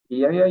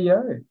Yo, yo,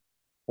 yo.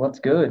 What's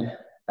good,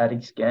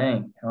 Addicts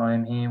Gang? I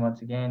am here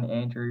once again,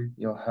 Andrew,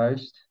 your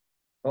host,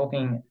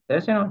 talking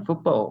Thursday night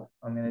football.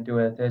 I'm going to do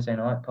a Thursday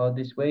night pod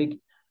this week.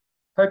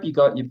 Hope you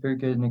got your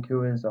Pukas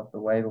Nakuas off the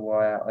waiver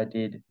wire. I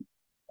did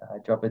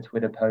drop a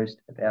Twitter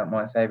post about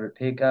my favorite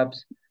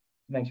pickups.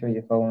 Make sure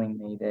you're following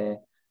me there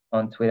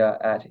on Twitter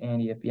at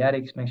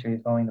AndyFBAddicts. Make sure you're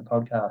following the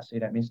podcast so you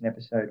don't miss an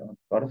episode on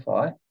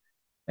Spotify.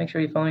 Make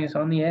sure you're following us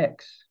on the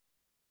X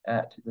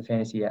at the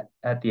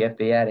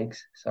FB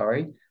Addicts,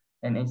 sorry,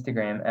 and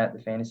Instagram at the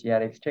Fantasy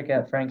Addicts. Check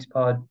out Frank's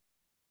pod,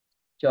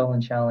 Joel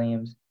and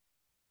Charliam's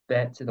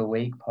Bet to the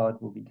Week pod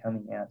will be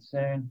coming out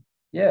soon.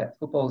 Yeah,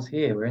 football's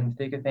here. We're in the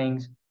thick of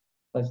things.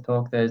 Let's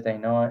talk Thursday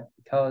night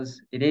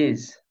because it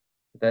is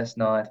the best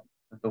night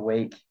of the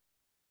week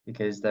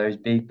because those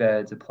big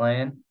birds are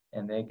playing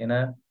and they're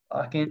gonna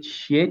fucking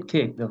shit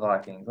kick the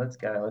Vikings. Let's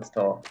go. Let's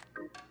talk.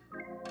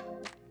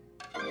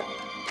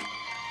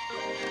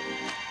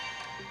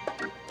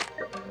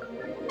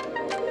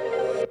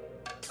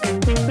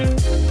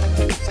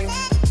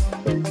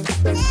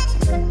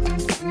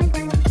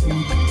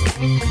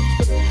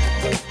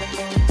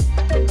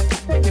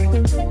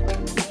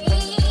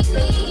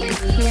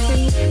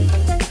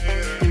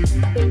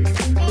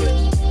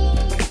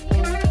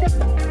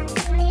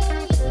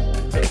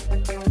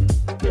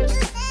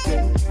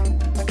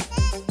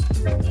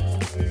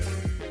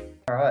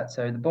 All right,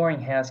 so the boring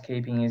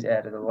housekeeping is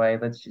out of the way.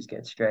 Let's just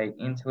get straight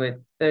into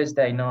it.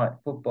 Thursday night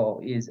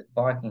football is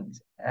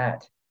Vikings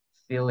at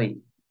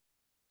Philly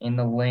in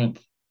the link.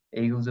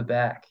 Eagles are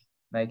back,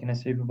 making a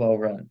Super Bowl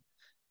run.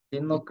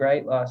 Didn't look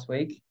great last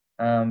week,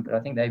 but I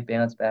think they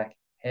bounced back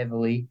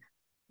heavily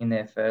in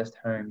their first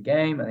home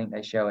game. I think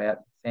they show out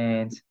for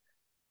fans.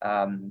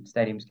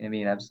 Stadium's going to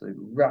be an absolute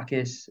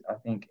ruckus. I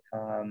think,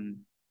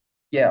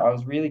 yeah, I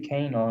was really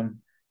keen on,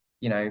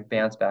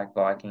 bounce back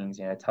Vikings,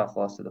 tough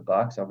loss to the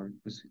Bucks.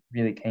 Was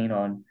really keen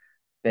on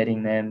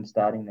betting them,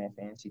 starting their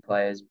fantasy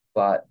players,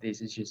 but this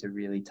is just a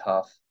really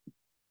tough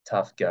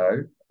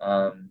go.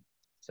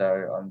 So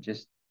I'm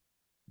just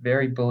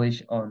very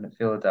bullish on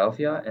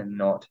Philadelphia and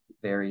not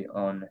very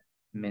on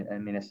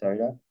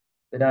Minnesota.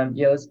 But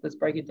yeah, let's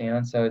break it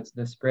down. So it's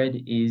the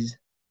spread is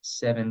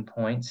 7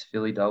 points.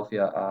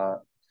 Philadelphia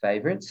are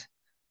favorites,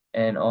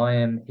 and I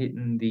am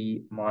hitting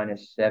the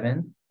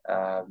 -7.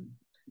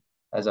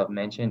 As I've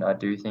mentioned, I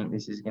do think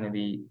this is going to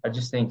be. I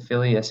just think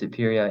Philly are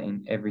superior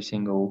in every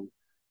single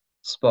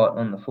spot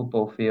on the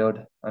football field.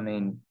 I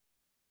mean,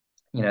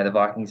 the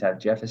Vikings have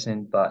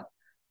Jefferson, but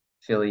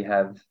Philly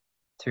have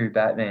two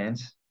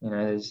Batmans.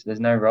 There's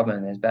no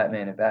Robin, there's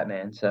Batman and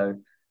Batman. So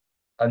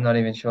I'm not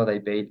even sure they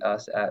beat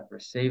us at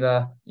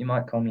receiver. You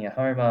might call me a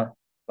homer,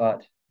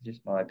 but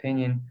just my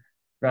opinion.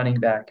 Running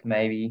back,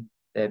 maybe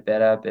they're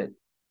better, but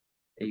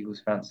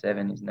Eagles front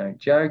seven is no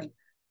joke.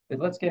 But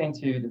let's get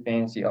into the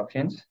fantasy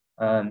options.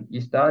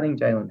 You're starting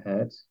Jalen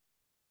Hurts,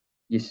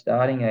 you're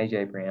starting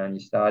AJ Brown, you're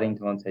starting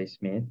Devontae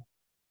Smith,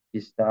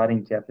 you're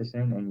starting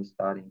Jefferson, and you're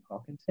starting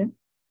Hawkinson.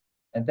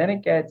 And then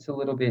it gets a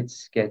little bit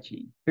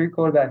sketchy. Two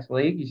quarterbacks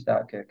league, you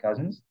start Kirk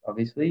Cousins,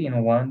 obviously, in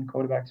a one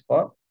quarterback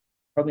spot.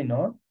 Probably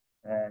not.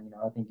 And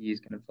I think he is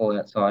going to fall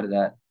outside of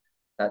that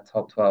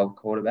top 12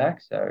 quarterback.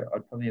 So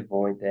I'd probably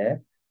avoid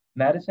there.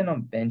 Madison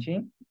on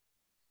benching.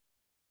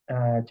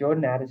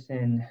 Jordan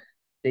Addison,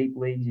 deep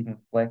leagues, you can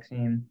flex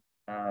him.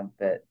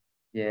 But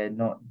yeah,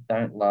 not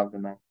don't love the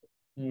match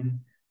for him.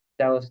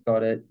 Dallas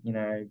got it,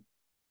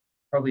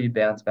 probably a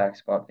bounce back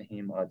spot for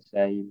him, I'd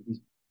say.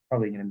 He's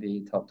probably going to be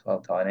a top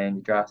 12 tight end.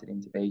 You drafted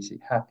him to be, so you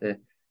have to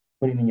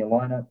put him in your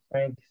lineup.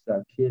 Frank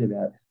so shit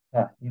about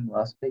him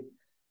last week.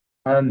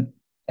 Um,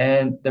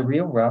 and the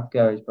real rough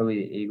go is probably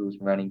the Eagles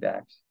running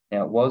backs.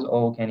 Now, it was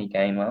all Kenny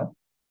Gainwell.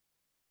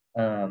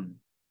 Um,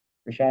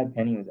 Rashad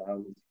Penny was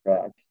able to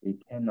scratch. You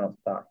cannot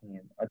start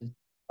him.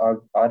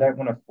 I don't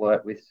want to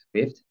flirt with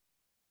Swift.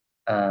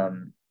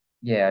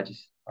 Yeah,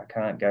 I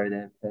can't go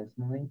there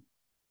personally.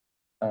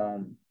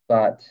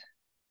 But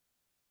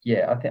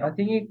yeah, I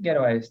think you can get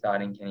away with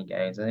starting Kenny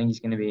Gaines. I think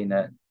he's going to be in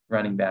that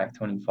running back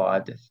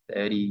 25 to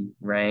 30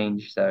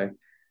 range. So,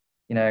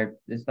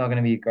 it's not going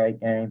to be a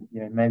great game.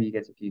 Maybe he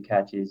gets a few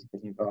catches,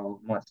 gets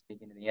involved, might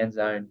sneak into the end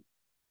zone.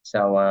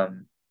 So,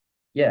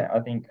 yeah,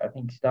 I think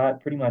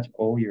start pretty much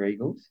all your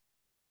Eagles.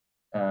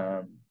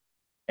 Um,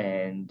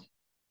 and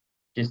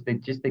just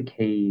the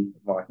key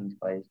Vikings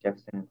players,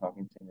 Jefferson and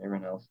Hawkinson,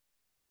 everyone else.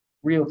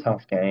 Real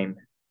tough game.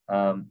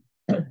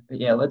 But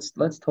yeah,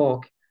 let's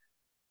talk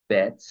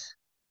bets.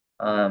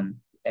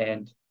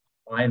 And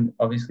I'm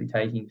obviously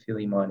taking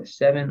Philly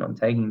 -7. I'm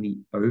taking the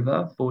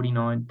over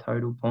 49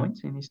 total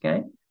points in this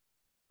game.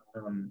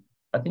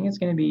 I think it's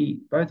going to be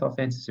both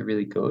offenses are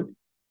really good.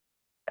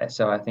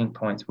 So I think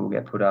points will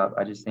get put up.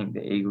 I just think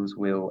the Eagles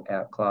will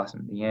outclass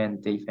them at the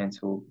end. The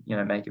defense will,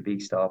 make a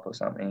big stop or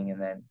something,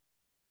 and then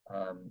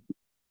um,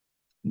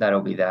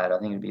 that'll be that. I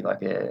think it'll be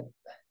like a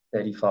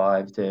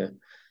 35 to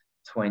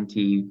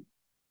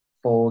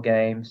 24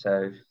 game.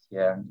 So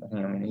yeah, I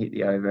think I'm going to hit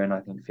the over, and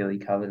I think Philly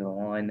covers the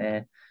line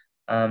there.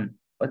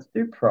 Let's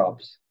do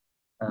props.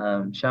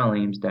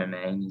 Charlene's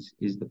domain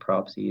is the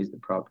props. He is the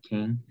prop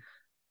king.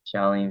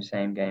 Charlie,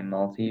 same game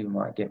multi. We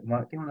might get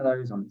one of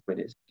those on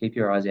Twitter. So keep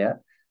your eyes out.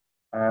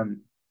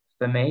 Um,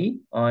 for me,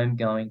 I'm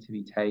going to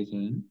be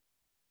taking.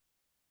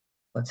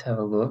 Let's have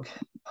a look.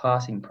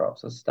 Passing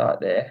props. Let's start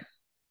there.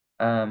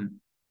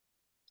 Um,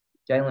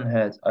 Jalen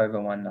Hurts over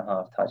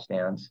 1.5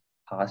 touchdowns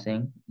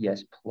passing.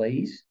 Yes,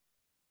 please.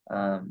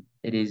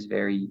 It is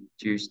very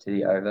juiced to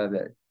the over,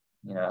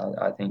 but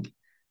I think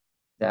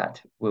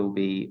that will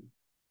be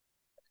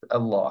a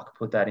lock.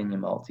 Put that in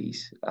your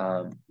multis.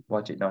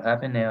 Watch it not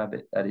happen now,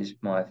 but that is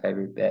my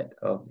favorite bet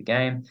of the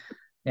game.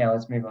 Now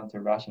let's move on to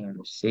rushing and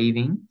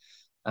receiving.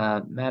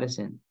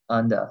 Madison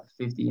under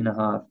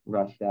 50.5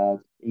 rush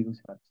yards.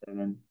 Eagles got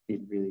 7.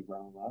 Did really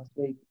well last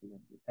week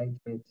against the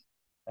Patriots.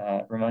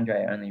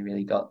 Ramondre only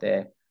really got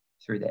there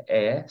through the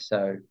air.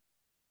 So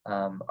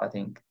I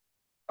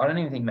don't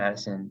even think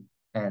Madison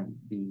and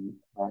the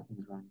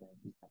Vikings run game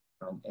is that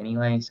strong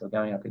anyway. So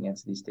going up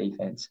against this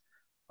defense,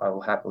 I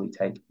will happily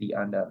take the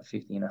under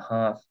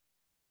 50.5.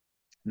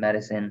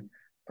 Madison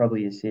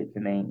probably a sit for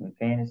me in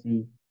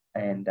fantasy,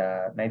 and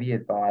maybe a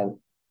buy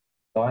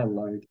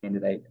low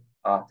candidate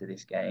after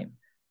this game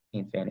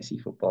in fantasy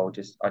football.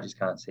 I just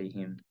can't see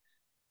him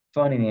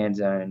finding the end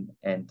zone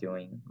and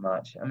doing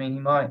much. I mean, he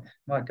might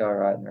go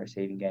right in the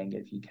receiving game,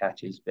 get a few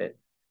catches, but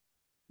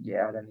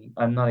yeah,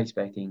 I'm not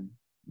expecting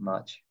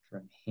much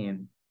from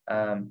him.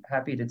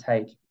 Happy to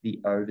take the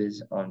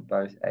overs on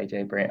both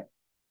AJ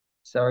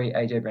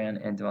Brown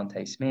and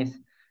Devontae Smith.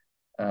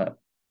 Uh,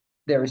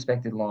 their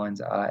respected lines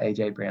are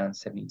AJ Brown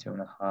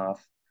 72.5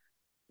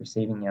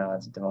 receiving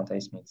yards,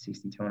 Devontae Smith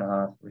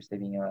 62.5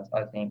 receiving yards.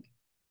 I think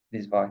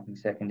this Viking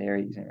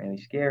secondary isn't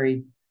really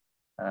scary.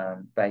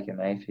 Baker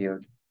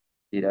Mayfield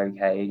did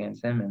okay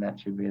against them, and that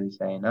should really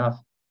say enough.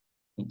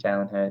 I think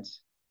Jalen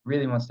Hurts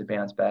really wants to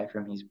bounce back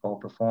from his poor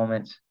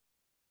performance.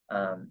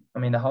 I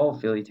mean, the whole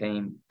Philly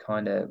team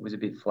kind of was a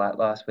bit flat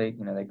last week.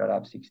 They got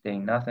up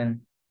 16-0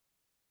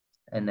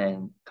 and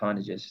then kind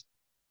of just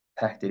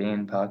packed it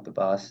in, parked the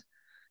bus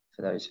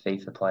for those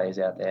FIFA players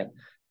out there.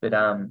 But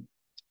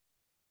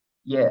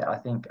yeah, I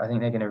think they're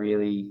going to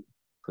really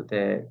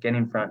get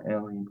in front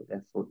early and put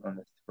their foot on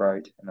the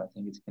throat. And I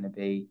think it's going to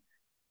be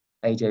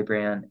AJ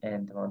Brown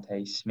and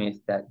Devontae Smith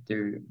that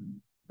do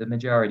the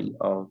majority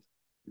of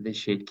the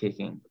shit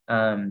kicking.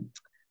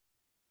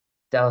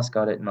 Dallas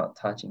got it, not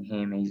touching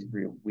him. He's a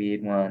real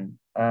weird one.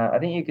 I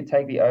think you could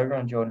take the over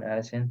on Jordan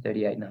Addison,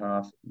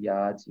 38.5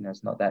 yards.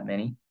 It's not that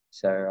many.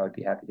 So I'd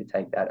be happy to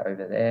take that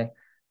over there.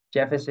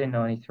 Jefferson,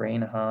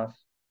 93.5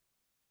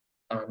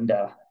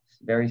 under. It's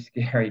very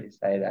scary to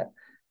say that.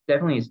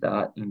 Definitely a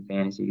start in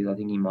fantasy because I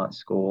think he might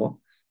score.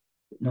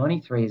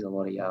 93 is a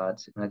lot of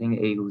yards. And I think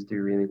the Eagles do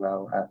really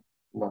well at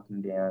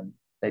locking down.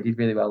 They did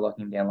really well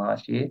locking down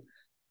last year.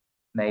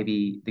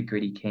 Maybe the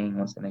Gritty King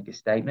wants to make a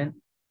statement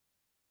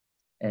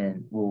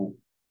and will,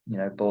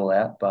 ball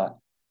out. But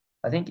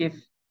I think if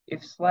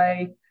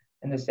Slay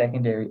and the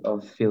secondary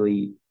of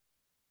Philly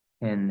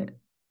can,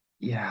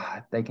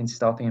 yeah, they can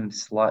stop him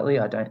slightly.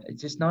 I don't.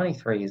 It's just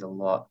 93 is a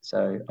lot,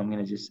 so I'm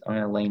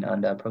gonna lean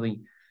under.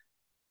 Probably.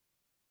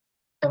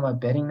 Am I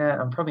betting that?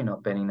 I'm probably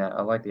not betting that.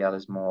 I like the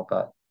others more,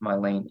 but my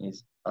lean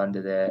is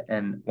under there.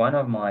 And one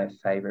of my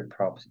favorite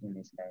props in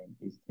this game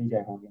is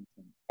TJ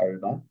Hawkinson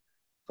over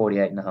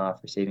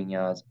 48.5 receiving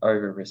yards,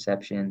 over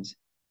receptions,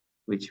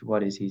 which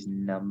what is his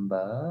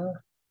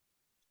number?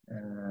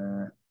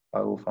 Uh,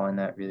 I will find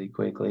that really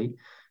quickly.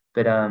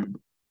 But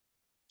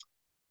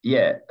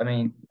yeah, I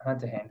mean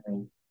Hunter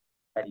Henry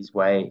had his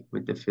way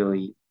with the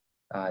Philly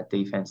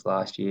defense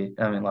last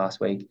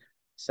week.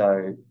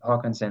 So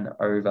Hawkinson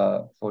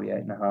over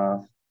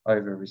 48.5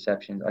 over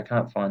receptions. I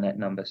can't find that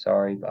number,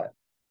 sorry, but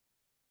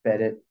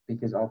bet it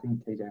because I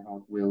think TJ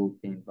Hawk will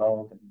be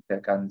involved. I think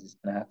Kirk Cousins is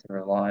going to have to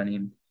rely on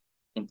him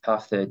in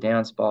tough third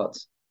down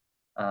spots.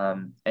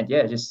 And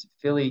yeah, just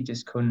Philly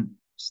just couldn't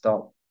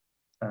stop.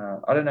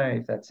 I don't know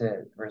if that's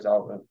a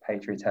result of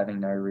Patriots having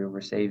no real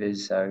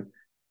receivers. So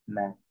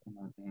Mac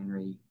and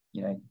Henry,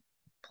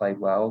 played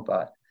well.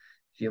 But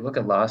if you look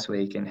at last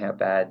week and how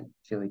bad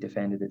Philly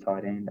defended the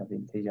tight end, I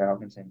think TJ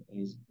Hawkinson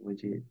is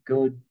legit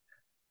good.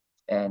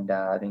 And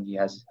I think he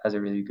has a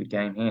really good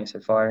game here. So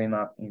fire him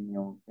up in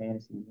your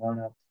fantasy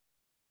lineups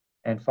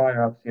and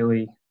fire up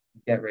Philly.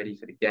 Get ready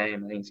for the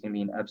game. I think it's going to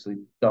be an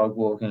absolute dog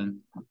walking.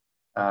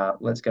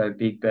 Let's go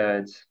Big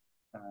Birds.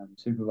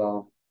 Super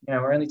Bowl.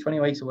 We're only 20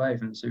 weeks away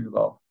from the Super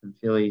Bowl, from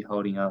Philly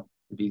holding up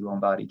the big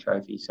Lombardi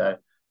trophy. So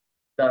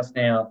starts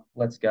now.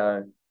 Let's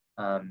go.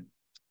 I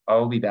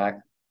will be back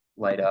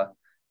later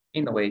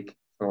in the week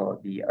for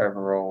the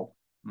overall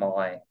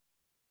my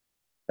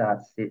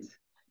starts sits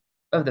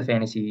of the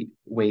fantasy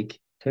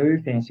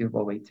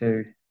football week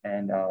two,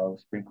 and I'll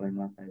sprinkle in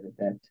my favorite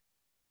bets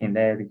in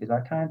there because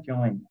I can't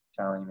join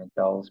Charlie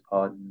McDowell's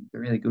pod. It's a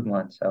really good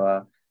one.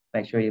 So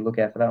make sure you look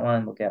out for that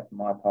one. Look out for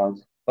my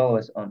pods. Follow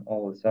us on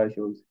all the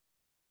socials.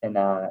 And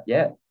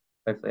yeah,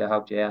 hopefully I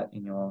helped you out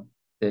in your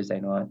Thursday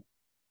night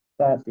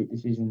start sit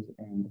decisions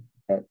and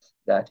bets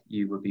that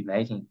you will be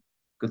making.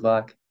 Good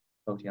luck.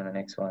 Talk to you on the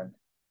next one.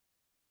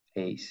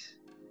 Peace.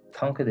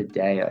 Conquer the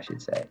day, I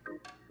should say.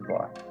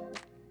 Goodbye.